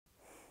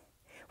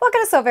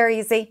Welcome to Sew Very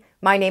Easy.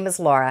 My name is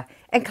Laura,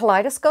 and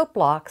Kaleidoscope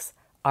blocks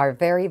are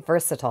very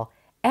versatile,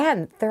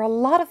 and they're a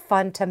lot of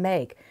fun to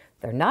make.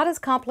 They're not as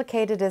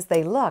complicated as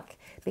they look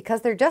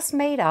because they're just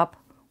made up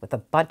with a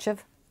bunch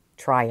of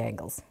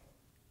triangles.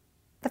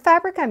 The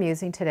fabric I'm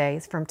using today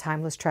is from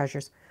Timeless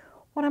Treasures.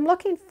 What I'm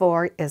looking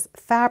for is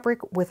fabric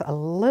with a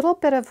little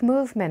bit of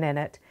movement in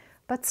it,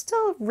 but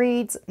still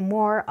reads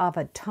more of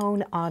a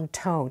tone on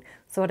tone,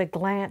 so at a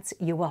glance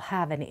you will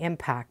have an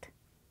impact.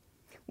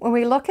 When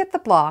we look at the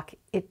block,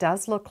 it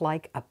does look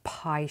like a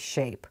pie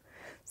shape.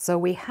 So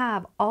we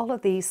have all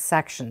of these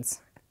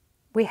sections.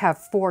 We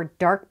have 4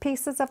 dark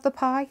pieces of the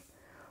pie,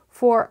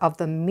 4 of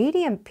the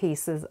medium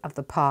pieces of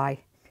the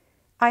pie.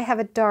 I have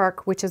a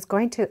dark, which is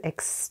going to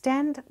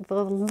extend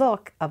the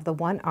look of the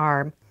one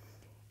arm,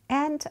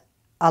 and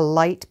a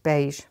light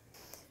beige.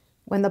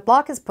 When the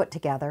block is put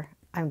together,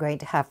 I'm going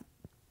to have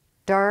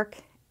dark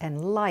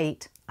and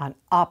light on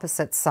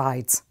opposite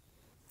sides.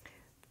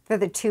 For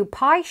the 2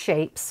 pie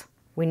shapes,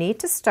 we need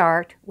to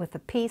start with a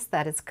piece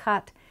that is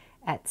cut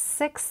at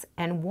 6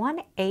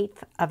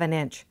 1/8 of an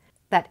inch.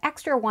 That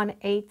extra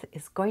 1/8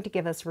 is going to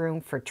give us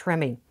room for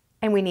trimming,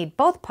 and we need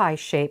both pie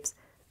shapes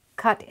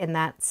cut in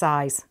that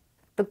size.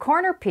 The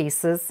corner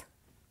pieces,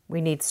 we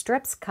need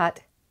strips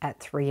cut at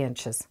 3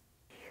 inches.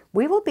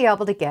 We will be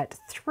able to get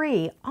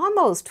 3,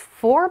 almost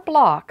 4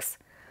 blocks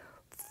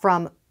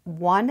from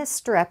 1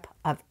 strip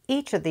of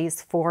each of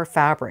these 4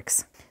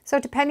 fabrics. So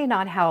depending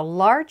on how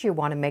large you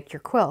want to make your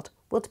quilt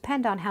will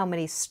depend on how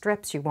many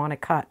strips you want to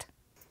cut.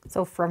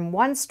 So from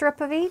 1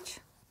 strip of each,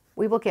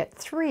 we will get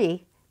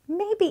 3,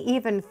 maybe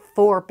even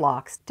 4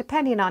 blocks,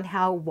 depending on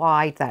how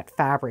wide that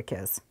fabric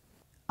is.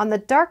 On the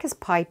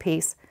darkest pie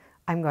piece,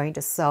 I'm going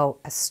to sew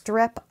a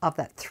strip of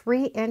that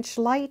 3-inch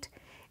light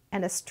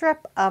and a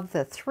strip of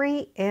the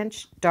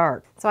 3-inch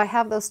dark. So I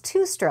have those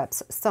 2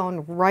 strips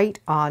sewn right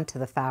onto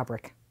the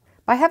fabric.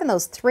 By having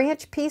those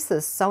 3-inch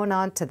pieces sewn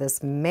onto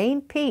this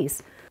main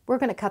piece, we're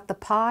going to cut the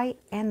pie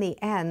and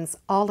the ends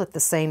all at the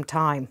same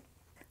time.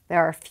 There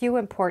are a few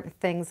important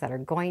things that are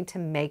going to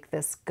make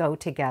this go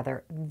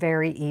together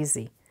very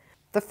easy.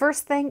 The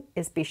first thing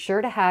is be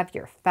sure to have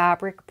your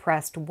fabric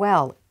pressed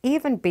well,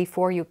 even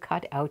before you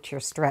cut out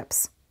your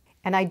strips.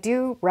 And I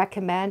do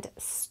recommend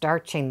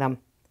starching them.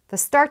 The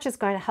starch is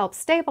going to help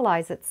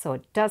stabilize it so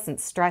it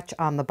doesn't stretch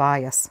on the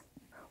bias.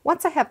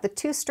 Once I have the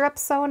 2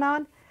 strips sewn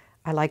on,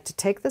 I like to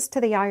take this to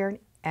the iron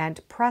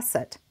and press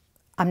it.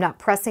 I'm not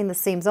pressing the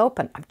seams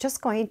open, I'm just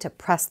going to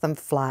press them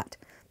flat.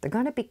 They're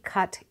going to be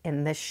cut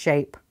in this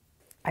shape.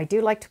 I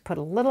do like to put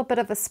a little bit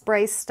of a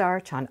spray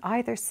starch on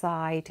either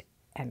side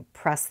and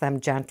press them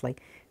gently.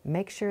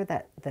 Make sure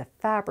that the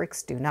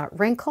fabrics do not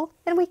wrinkle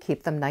and we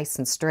keep them nice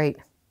and straight.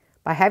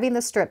 By having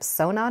the strips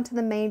sewn onto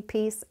the main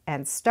piece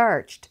and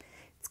starched,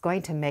 it's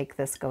going to make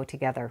this go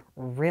together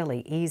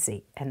really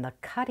easy, and the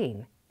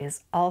cutting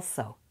is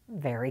also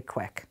very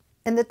quick.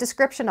 In the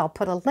description, I'll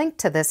put a link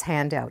to this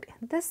handout.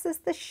 This is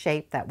the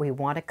shape that we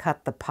want to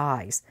cut the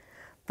pies.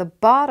 The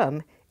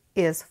bottom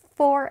is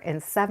 4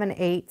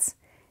 7/8,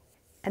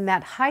 and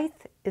that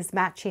height is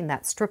matching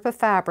that strip of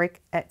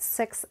fabric at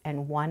 6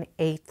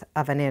 1/8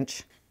 of an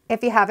inch.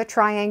 If you have a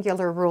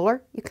triangular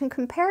ruler, you can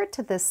compare it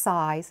to this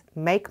size,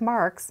 make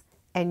marks,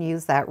 and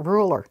use that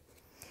ruler.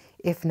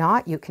 If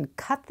not, you can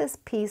cut this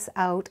piece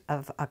out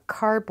of a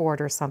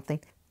cardboard or something,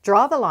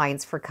 draw the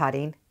lines for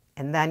cutting,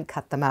 and then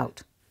cut them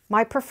out.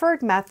 My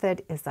preferred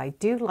method is I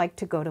do like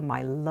to go to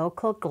my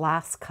local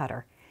glass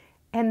cutter,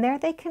 and there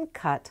they can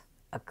cut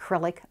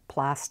acrylic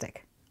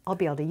plastic. I'll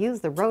be able to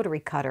use the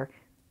rotary cutter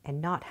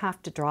and not have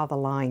to draw the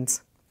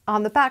lines.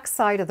 On the back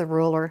side of the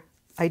ruler,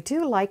 I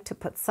do like to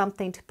put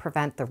something to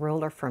prevent the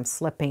ruler from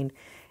slipping,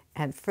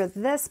 and for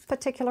this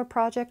particular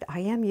project I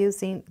am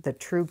using the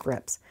True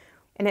Grips,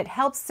 and it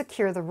helps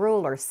secure the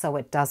ruler so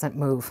it doesn't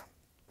move.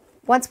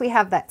 Once we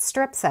have that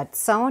strip set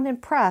sewn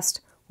and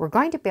pressed, we're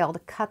going to be able to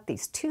cut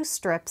these 2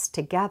 strips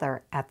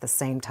together at the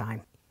same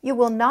time. You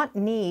will not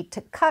need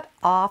to cut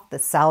off the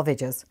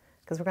salvages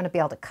because we're going to be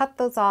able to cut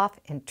those off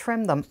and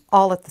trim them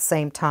all at the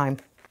same time.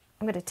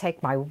 I'm going to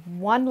take my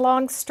 1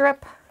 long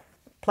strip,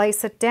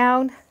 place it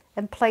down,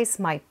 and place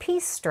my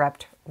piece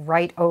stripped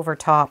right over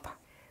top,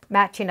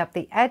 matching up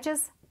the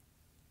edges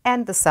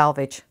and the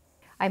selvage.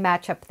 I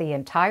match up the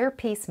entire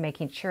piece,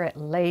 making sure it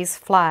lays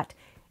flat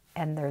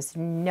and there's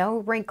no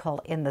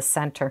wrinkle in the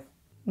center.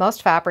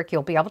 Most fabric,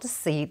 you'll be able to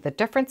see the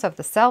difference of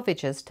the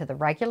selvages to the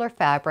regular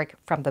fabric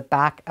from the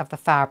back of the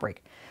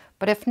fabric.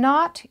 But if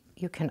not,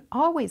 you can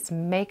always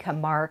make a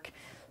mark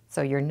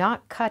so you're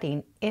not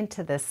cutting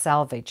into this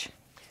selvage.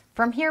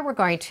 From here, we're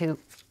going to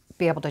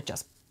be able to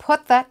just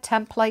put that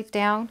template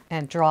down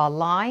and draw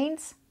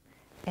lines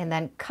and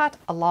then cut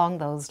along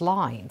those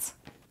lines.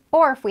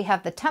 Or if we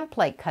have the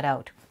template cut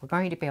out, we're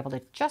going to be able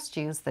to just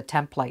use the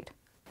template.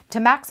 To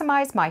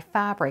maximize my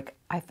fabric,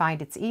 I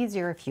find it's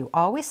easier if you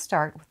always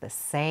start with the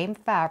same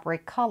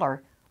fabric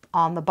color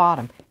on the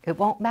bottom. It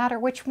won't matter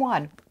which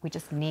one, we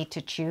just need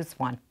to choose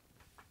one.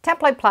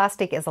 Template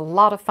plastic is a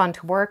lot of fun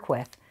to work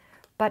with,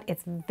 but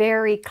it's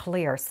very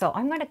clear. So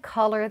I'm going to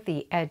color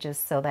the edges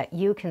so that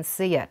you can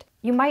see it.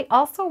 You might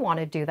also want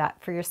to do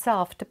that for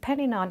yourself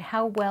depending on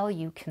how well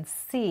you can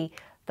see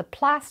the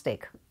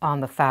plastic on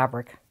the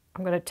fabric.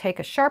 I'm going to take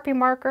a Sharpie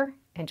marker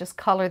and just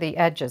color the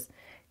edges,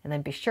 and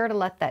then be sure to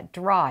let that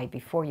dry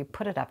before you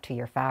put it up to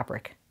your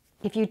fabric.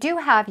 If you do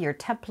have your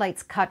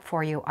templates cut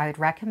for you, I would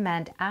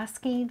recommend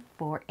asking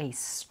for a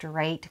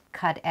straight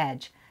cut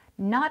edge,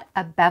 not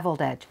a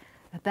beveled edge.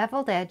 A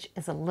beveled edge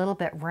is a little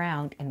bit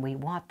round and we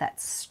want that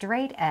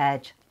straight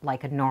edge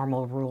like a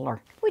normal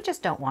ruler. We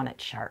just don't want it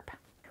sharp.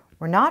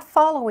 We're not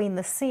following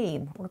the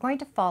seam, we're going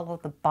to follow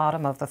the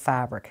bottom of the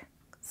fabric.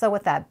 So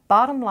with that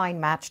bottom line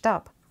matched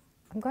up,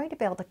 I'm going to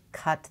be able to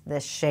cut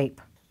this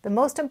shape. The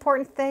most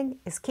important thing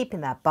is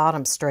keeping that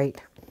bottom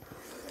straight.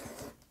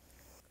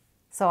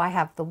 So I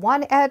have the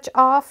one edge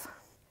off.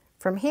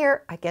 From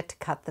here, I get to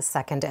cut the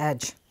second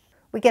edge.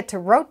 We get to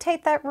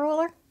rotate that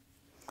ruler,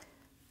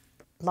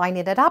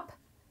 lining it up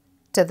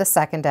to the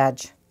second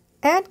edge,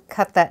 and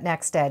cut that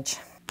next edge.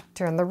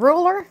 Turn the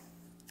ruler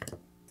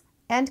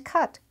and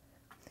cut.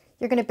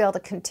 You're going to be able to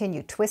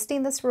continue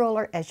twisting this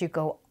ruler as you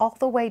go all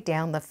the way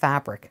down the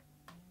fabric.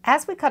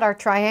 As we cut our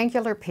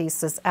triangular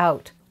pieces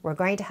out, we're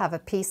going to have a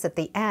piece at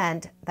the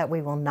end that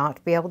we will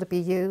not be able to be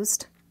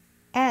used,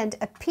 and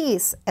a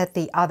piece at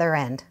the other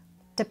end.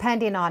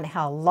 Depending on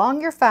how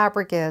long your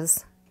fabric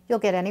is, you'll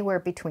get anywhere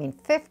between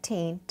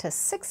 15 to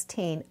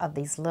 16 of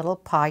these little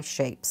pie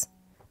shapes.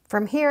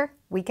 From here,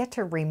 we get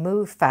to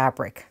remove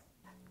fabric,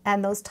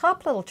 and those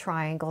top little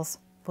triangles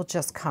will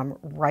just come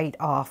right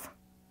off.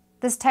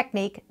 This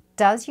technique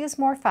does use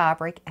more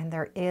fabric and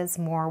there is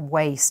more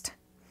waste.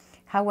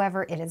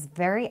 However, it is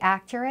very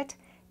accurate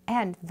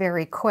and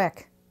very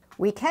quick.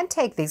 We can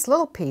take these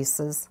little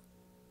pieces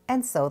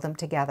and sew them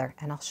together,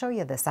 and I'll show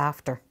you this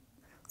after.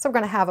 So we're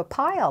going to have a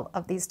pile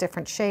of these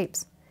different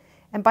shapes,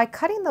 and by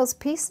cutting those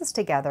pieces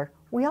together,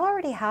 we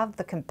already have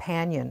the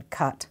companion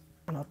cut.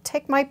 And I'll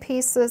take my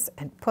pieces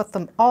and put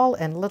them all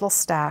in little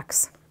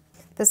stacks.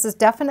 This is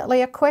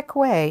definitely a quick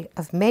way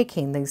of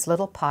making these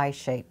little pie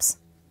shapes.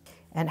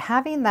 And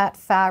having that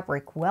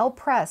fabric well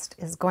pressed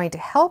is going to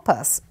help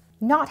us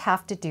not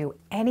have to do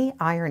any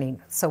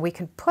ironing, so we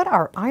can put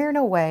our iron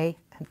away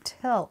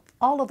until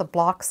all of the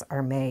blocks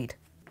are made.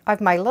 I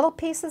have my little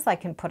pieces I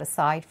can put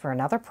aside for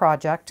another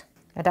project,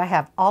 and I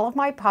have all of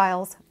my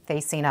piles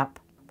facing up.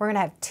 We're going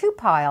to have two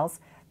piles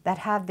that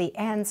have the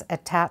ends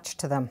attached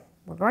to them.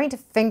 We're going to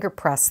finger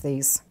press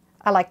these.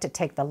 I like to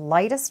take the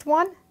lightest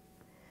one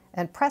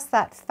and press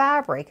that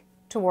fabric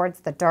towards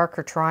the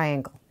darker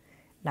triangle.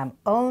 And I'm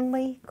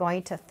only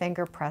going to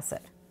finger press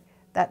it.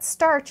 That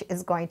starch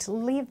is going to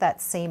leave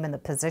that seam in the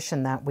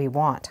position that we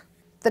want.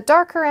 The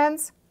darker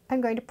ends,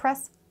 I'm going to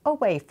press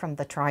away from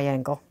the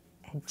triangle.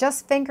 And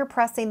just finger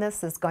pressing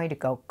this is going to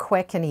go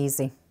quick and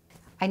easy.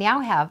 I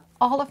now have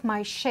all of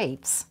my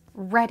shapes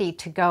ready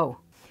to go.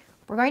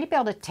 We're going to be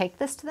able to take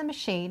this to the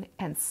machine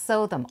and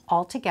sew them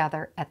all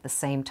together at the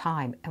same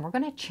time, and we're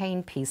going to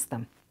chain piece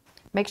them.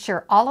 Make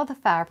sure all of the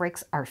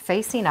fabrics are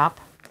facing up,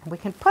 and we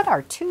can put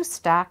our two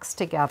stacks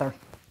together.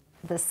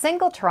 The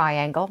single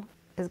triangle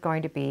is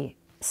going to be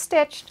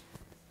stitched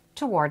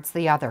towards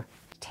the other.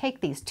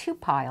 Take these two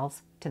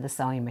piles to the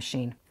sewing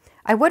machine.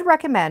 I would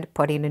recommend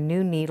putting a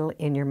new needle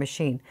in your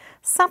machine,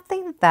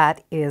 something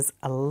that is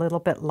a little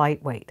bit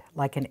lightweight,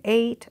 like an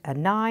 8, a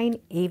 9,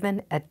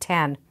 even a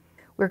 10.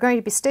 We're going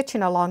to be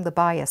stitching along the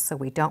bias, so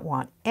we don't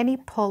want any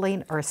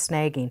pulling or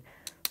snagging.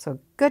 So a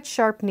good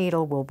sharp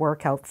needle will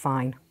work out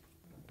fine.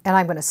 And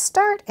I'm going to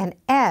start and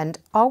end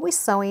always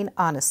sewing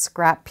on a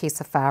scrap piece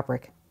of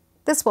fabric.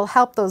 This will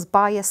help those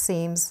bias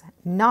seams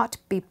not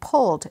be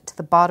pulled to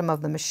the bottom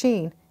of the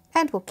machine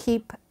and will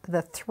keep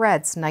the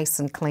threads nice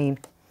and clean.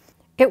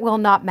 It will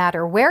not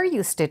matter where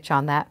you stitch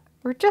on that.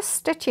 We're just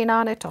stitching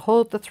on it to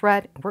hold the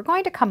thread. We're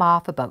going to come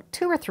off about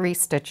 2 or 3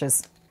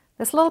 stitches.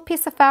 This little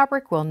piece of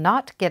fabric will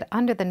not get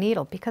under the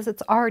needle because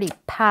it's already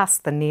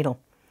past the needle.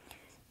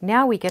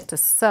 Now we get to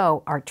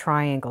sew our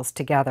triangles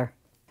together.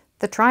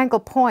 The triangle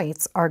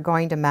points are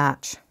going to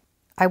match.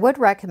 I would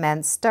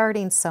recommend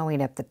starting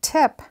sewing at the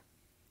tip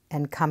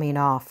and coming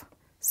off.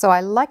 So I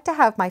like to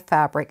have my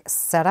fabric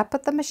set up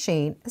at the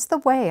machine as the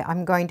way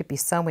I'm going to be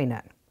sewing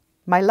it.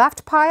 My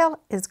left pile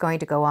is going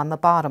to go on the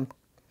bottom.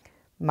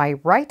 My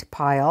right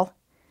pile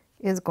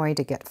is going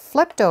to get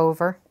flipped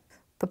over.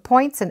 The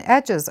points and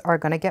edges are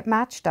going to get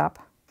matched up.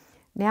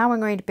 Now I'm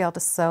going to be able to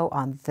sew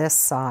on this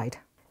side.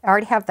 I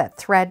already have that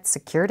thread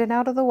secured and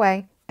out of the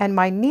way, and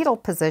my needle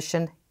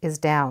position is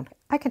down.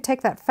 I can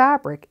take that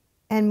fabric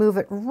and move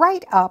it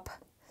right up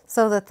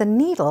so that the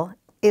needle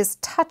is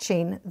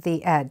touching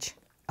the edge.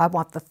 I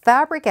want the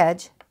fabric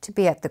edge to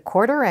be at the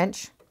 1/4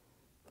 inch,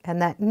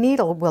 and that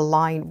needle will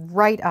line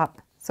right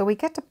up. So we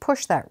get to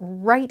push that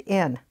right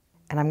in,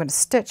 and I'm going to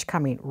stitch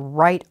coming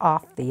right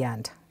off the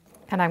end.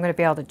 And I'm going to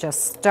be able to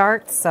just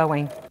start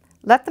sewing.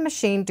 Let the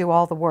machine do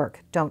all the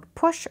work. Don't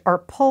push or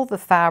pull the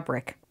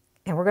fabric.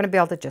 And we're going to be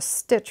able to just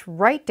stitch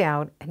right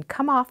down and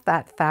come off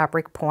that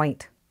fabric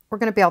point. We're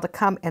going to be able to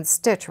come and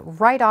stitch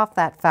right off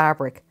that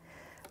fabric.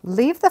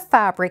 Leave the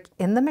fabric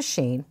in the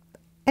machine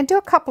and do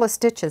a couple of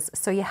stitches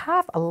so you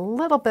have a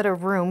little bit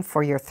of room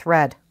for your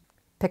thread.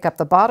 Pick up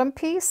the bottom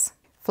piece,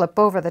 flip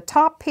over the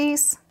top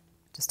piece,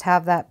 just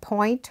have that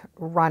point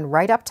run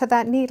right up to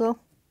that needle.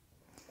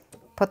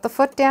 Put the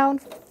foot down,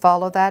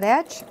 follow that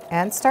edge,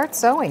 and start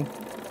sewing.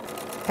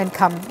 And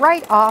come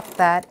right off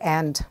that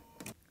end.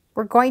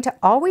 We're going to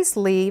always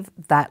leave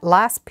that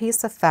last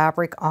piece of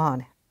fabric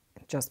on.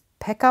 Just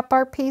pick up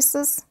our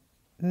pieces,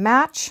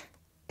 match,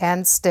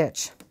 and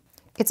stitch.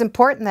 It's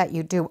important that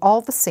you do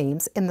all the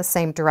seams in the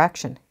same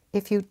direction.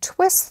 If you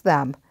twist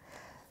them,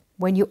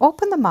 when you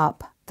open them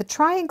up, the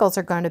triangles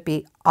are going to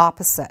be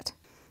opposite.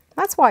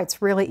 That's why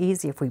it's really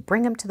easy if we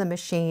bring them to the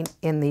machine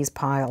in these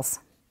piles.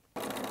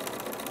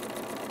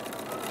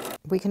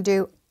 We can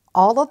do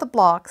all of the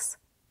blocks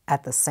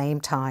at the same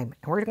time.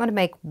 And we're going to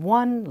make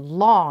one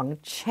long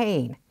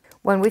chain.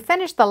 When we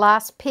finish the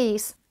last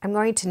piece, I'm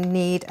going to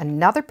need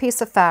another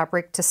piece of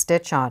fabric to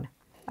stitch on.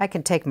 I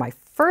can take my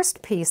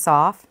first piece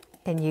off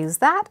and use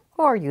that,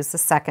 or use the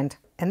second.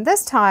 And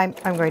this time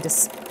I'm going to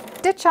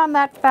stitch on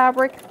that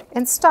fabric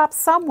and stop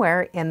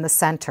somewhere in the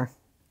center.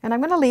 And I'm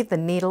going to leave the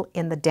needle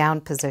in the down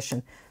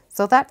position.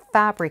 So that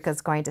fabric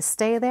is going to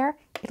stay there.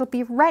 It'll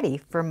be ready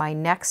for my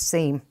next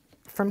seam.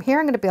 From here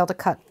I'm going to be able to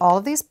cut all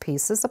of these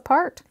pieces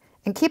apart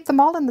and keep them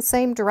all in the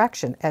same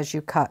direction as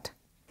you cut.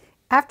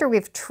 After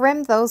we've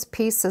trimmed those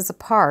pieces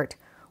apart,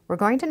 we're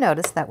going to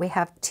notice that we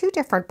have two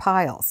different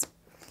piles.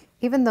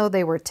 Even though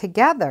they were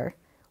together,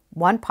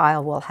 one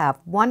pile will have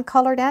one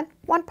colored end,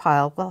 one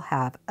pile will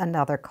have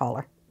another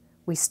color.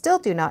 We still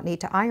do not need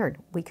to iron.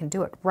 We can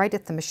do it right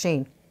at the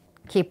machine.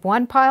 Keep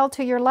one pile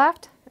to your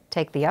left,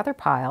 take the other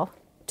pile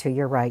to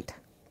your right.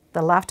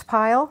 The left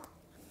pile,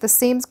 the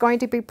seam's going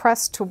to be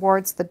pressed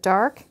towards the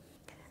dark.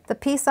 The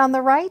piece on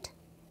the right,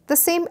 the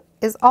seam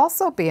is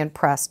also being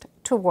pressed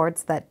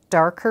towards that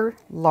darker,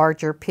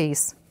 larger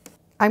piece.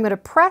 I'm going to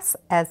press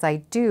as I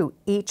do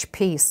each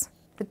piece.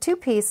 The two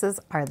pieces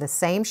are the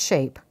same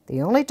shape.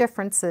 The only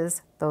difference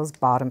is those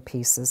bottom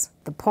pieces.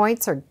 The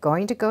points are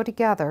going to go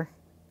together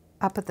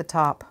up at the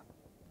top.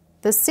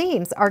 The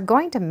seams are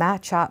going to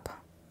match up.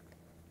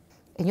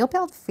 And you'll be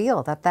able to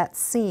feel that that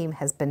seam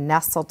has been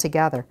nestled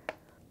together.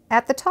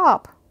 At the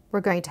top,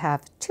 we're going to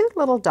have two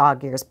little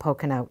dog ears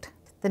poking out.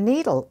 The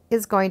needle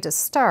is going to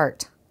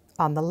start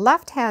on the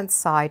left-hand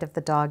side of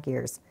the dog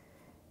ears.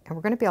 And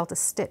we're going to be able to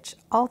stitch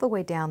all the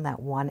way down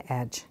that one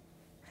edge.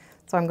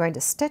 So I'm going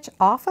to stitch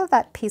off of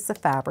that piece of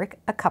fabric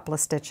a couple of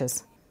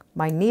stitches.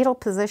 My needle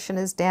position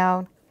is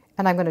down,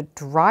 and I'm going to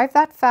drive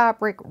that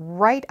fabric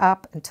right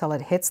up until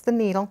it hits the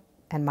needle,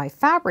 and my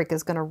fabric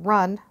is going to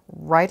run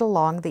right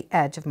along the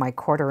edge of my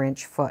 1/4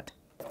 inch foot.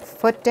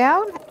 Foot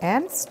down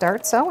and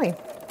start sewing.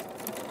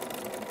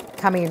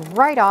 Coming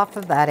right off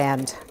of that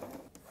end.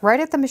 Right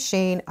at the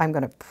machine, I'm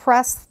going to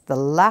press the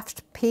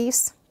left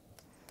piece,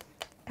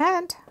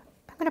 and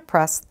I'm going to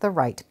press the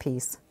right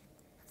piece.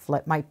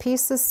 Flip my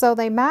pieces so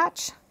they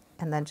match,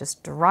 and then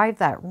just drive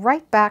that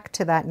right back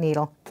to that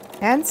needle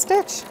and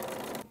stitch.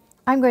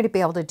 I'm going to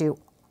be able to do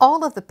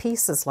all of the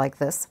pieces like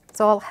this,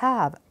 so I'll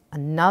have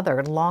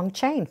another long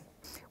chain.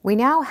 We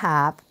now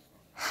have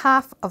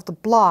half of the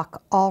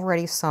block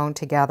already sewn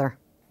together.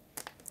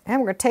 And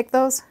we're going to take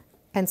those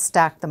and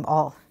stack them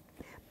all.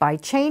 By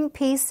chain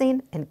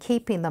piecing and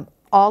keeping them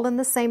all in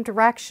the same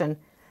direction,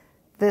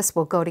 this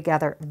will go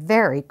together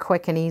very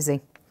quick and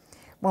easy.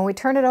 When we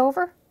turn it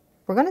over,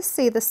 we're going to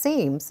see the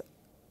seams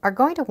are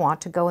going to want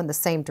to go in the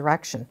same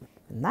direction.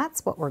 And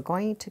that's what we're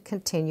going to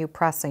continue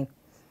pressing.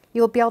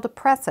 You'll be able to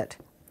press it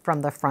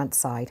from the front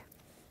side.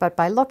 But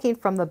by looking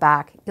from the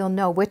back, you'll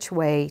know which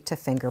way to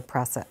finger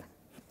press it.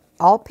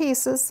 All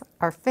pieces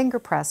are finger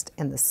pressed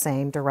in the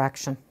same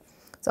direction.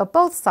 So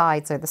both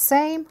sides are the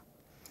same.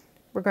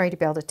 We're going to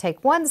be able to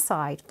take one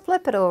side,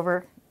 flip it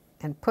over,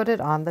 and put it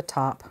on the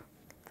top.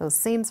 Those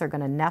seams are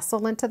going to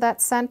nestle into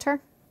that center.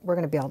 We're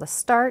going to be able to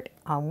start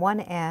on one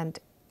end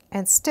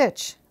and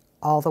stitch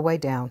all the way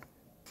down.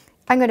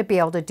 I'm going to be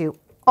able to do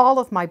all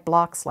of my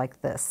blocks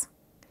like this,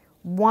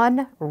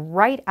 one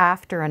right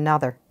after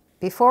another.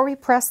 Before we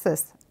press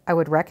this, I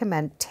would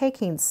recommend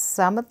taking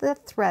some of the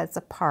threads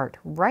apart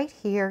right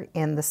here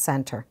in the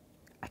center.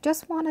 I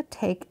just want to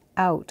take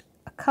out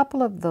a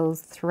couple of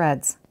those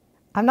threads.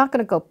 I'm not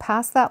going to go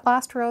past that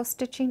last row of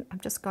stitching, I'm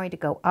just going to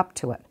go up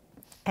to it.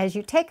 As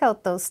you take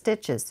out those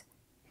stitches,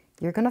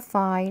 you're going to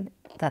find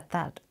that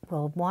that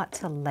will want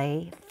to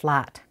lay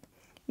flat.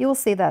 You will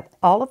see that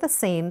all of the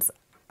seams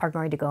are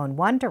going to go in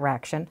one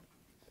direction.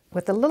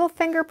 With a little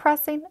finger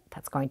pressing,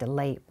 that's going to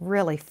lay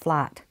really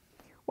flat.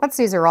 Once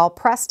these are all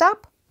pressed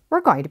up,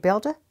 we're going to be able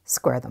to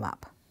square them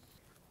up.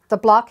 The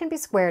block can be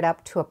squared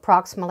up to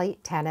approximately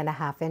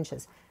 10.5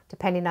 inches.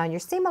 Depending on your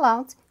seam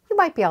allowance, you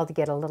might be able to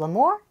get a little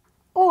more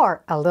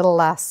or a little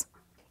less.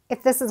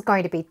 If this is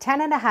going to be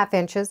 10.5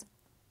 inches,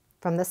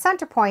 from the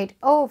center point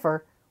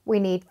over, we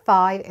need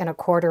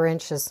 5.25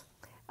 inches.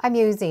 I'm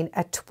using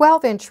a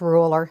 12-inch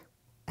ruler,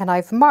 and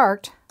I've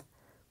marked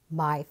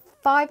my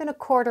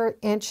 5.25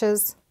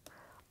 inches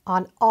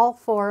on all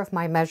 4 of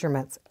my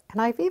measurements.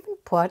 And I've even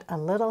put a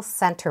little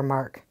center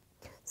mark,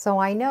 so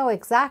I know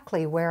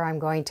exactly where I'm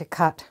going to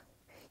cut.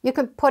 You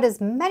can put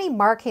as many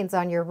markings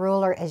on your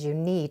ruler as you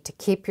need to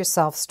keep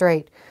yourself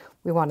straight.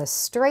 We want a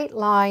straight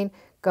line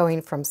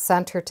going from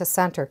center to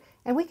center,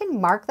 and we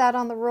can mark that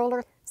on the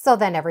ruler, so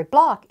then every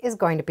block is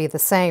going to be the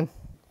same.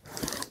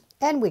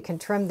 And we can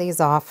trim these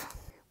off.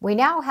 We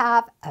now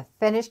have a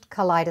finished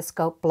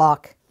kaleidoscope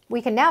block.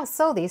 We can now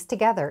sew these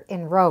together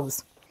in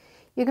rows.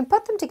 You can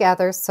put them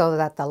together so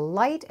that the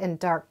light and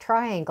dark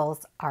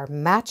triangles are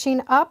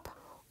matching up,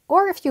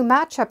 or if you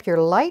match up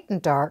your light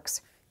and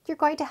darks, you're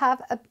going to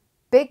have a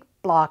big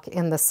block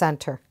in the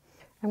center.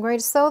 I'm going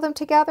to sew them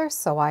together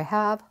so I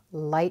have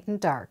light and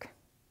dark.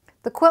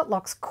 The quilt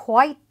looks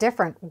quite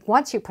different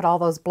once you put all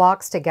those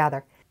blocks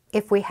together.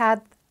 If we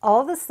had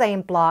all the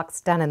same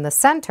blocks done in the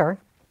center,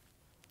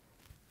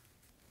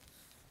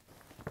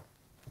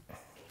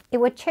 it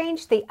would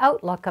change the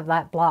outlook of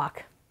that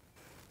block.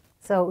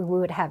 So we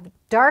would have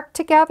dark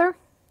together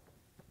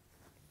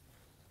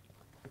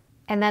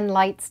and then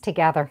lights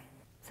together.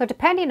 So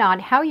depending on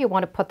how you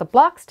want to put the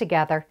blocks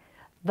together,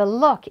 the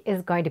look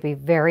is going to be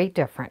very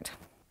different.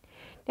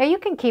 Now you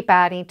can keep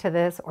adding to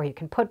this, or you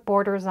can put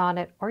borders on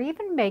it, or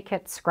even make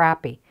it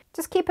scrappy.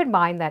 Just keep in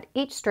mind that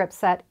each strip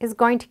set is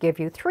going to give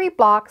you 3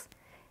 blocks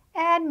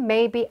and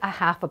maybe a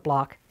half a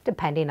block,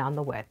 depending on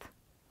the width.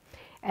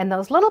 And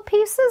those little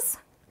pieces,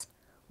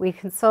 we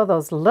can sew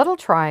those little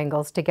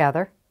triangles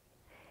together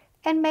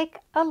and make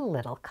a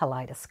little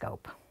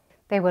kaleidoscope.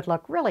 They would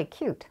look really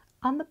cute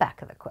on the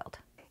back of the quilt.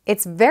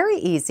 It's very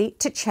easy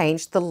to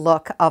change the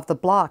look of the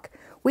block.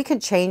 We can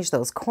change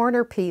those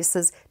corner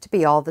pieces to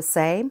be all the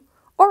same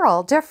or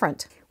all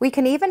different. We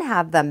can even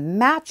have them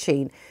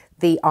matching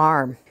the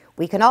arm.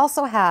 We can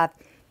also have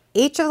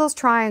each of those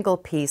triangle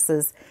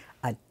pieces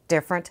a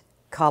different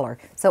color.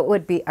 So it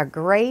would be a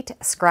great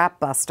scrap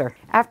buster.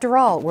 After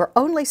all, we're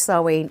only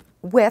sewing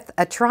with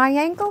a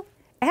triangle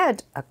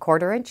and a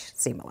 1/4 inch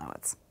seam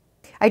allowance.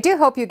 I do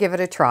hope you give it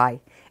a try.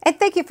 And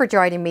thank you for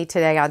joining me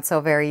today on Sew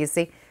Very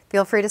Easy.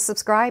 Feel free to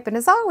subscribe, and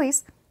as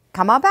always,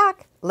 come on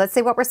back. Let's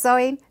see what we're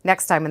sewing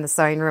next time in the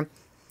sewing room.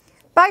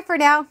 Bye for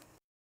now.